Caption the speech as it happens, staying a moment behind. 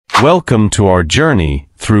Welcome to our journey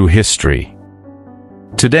through history.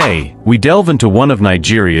 Today, we delve into one of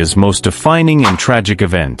Nigeria's most defining and tragic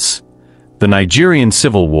events, the Nigerian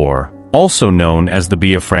Civil War, also known as the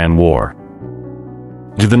Biafra War.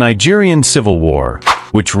 The Nigerian Civil War,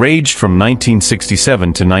 which raged from 1967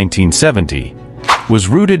 to 1970, was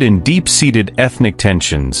rooted in deep-seated ethnic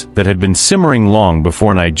tensions that had been simmering long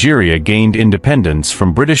before Nigeria gained independence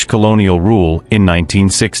from British colonial rule in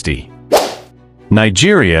 1960.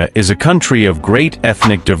 Nigeria is a country of great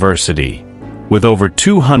ethnic diversity, with over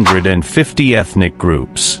 250 ethnic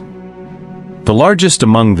groups. The largest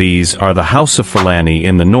among these are the House of Fulani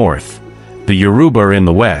in the north, the Yoruba in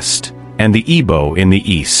the west, and the Igbo in the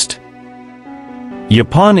east.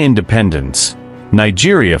 Upon independence,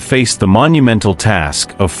 Nigeria faced the monumental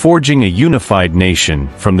task of forging a unified nation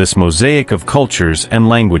from this mosaic of cultures and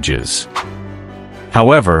languages.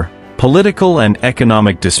 However, political and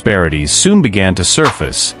economic disparities soon began to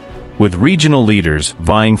surface, with regional leaders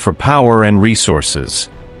vying for power and resources.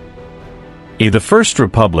 The First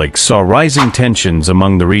Republic saw rising tensions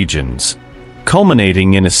among the regions,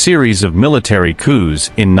 culminating in a series of military coups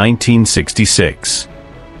in 1966.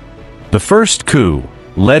 The first coup,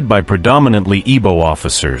 led by predominantly Igbo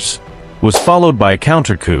officers, was followed by a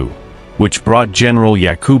counter-coup, which brought General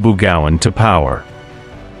Yakubu Gowon to power.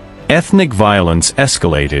 Ethnic violence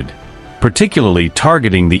escalated, particularly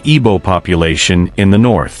targeting the Igbo population in the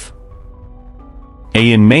north.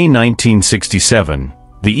 In May 1967,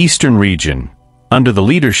 the eastern region, under the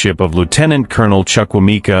leadership of Lieutenant Colonel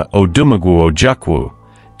Chukwuemeka Odumegwu Ojukwu,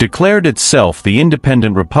 declared itself the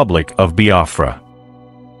independent Republic of Biafra.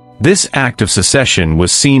 This act of secession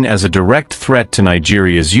was seen as a direct threat to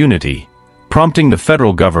Nigeria's unity, prompting the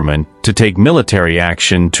federal government to take military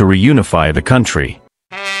action to reunify the country.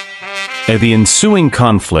 The ensuing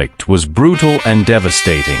conflict was brutal and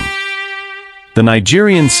devastating. The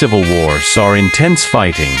Nigerian Civil War saw intense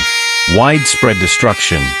fighting, widespread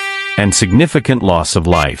destruction, and significant loss of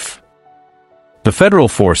life. The federal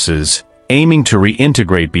forces, aiming to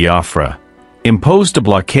reintegrate Biafra, imposed a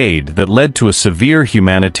blockade that led to a severe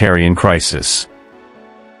humanitarian crisis.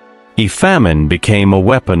 A famine became a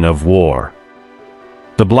weapon of war.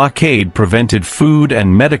 The blockade prevented food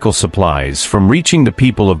and medical supplies from reaching the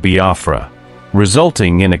people of Biafra,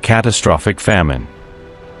 resulting in a catastrophic famine.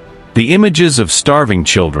 The images of starving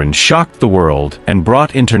children shocked the world and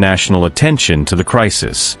brought international attention to the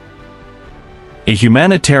crisis.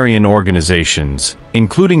 Humanitarian organizations,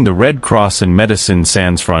 including the Red Cross and Médecins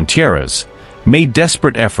Sans Frontières, made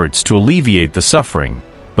desperate efforts to alleviate the suffering,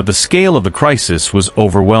 but the scale of the crisis was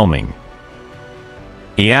overwhelming.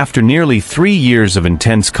 After nearly 3 years of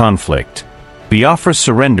intense conflict, Biafra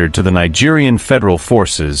surrendered to the Nigerian Federal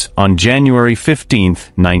Forces on January 15,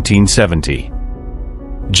 1970.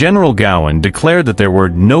 General Gowon declared that there were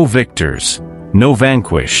no victors, no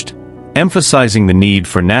vanquished, emphasizing the need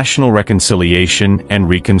for national reconciliation and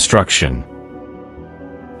reconstruction.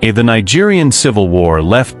 The Nigerian Civil War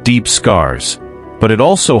left deep scars, but it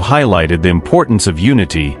also highlighted the importance of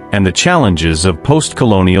unity and the challenges of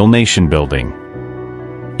post-colonial nation-building.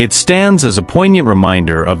 It stands as a poignant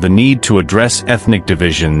reminder of the need to address ethnic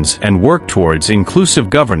divisions and work towards inclusive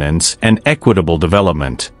governance and equitable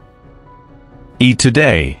development.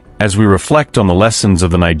 Today, as we reflect on the lessons of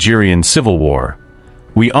the Nigerian Civil War,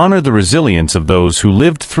 we honor the resilience of those who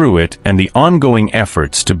lived through it and the ongoing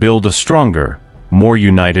efforts to build a stronger, more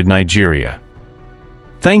united Nigeria.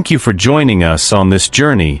 Thank you for joining us on this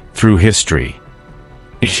journey through history.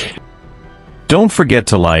 Don't forget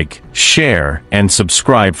to like, share, and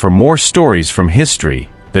subscribe for more stories from history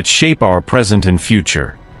that shape our present and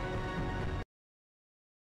future.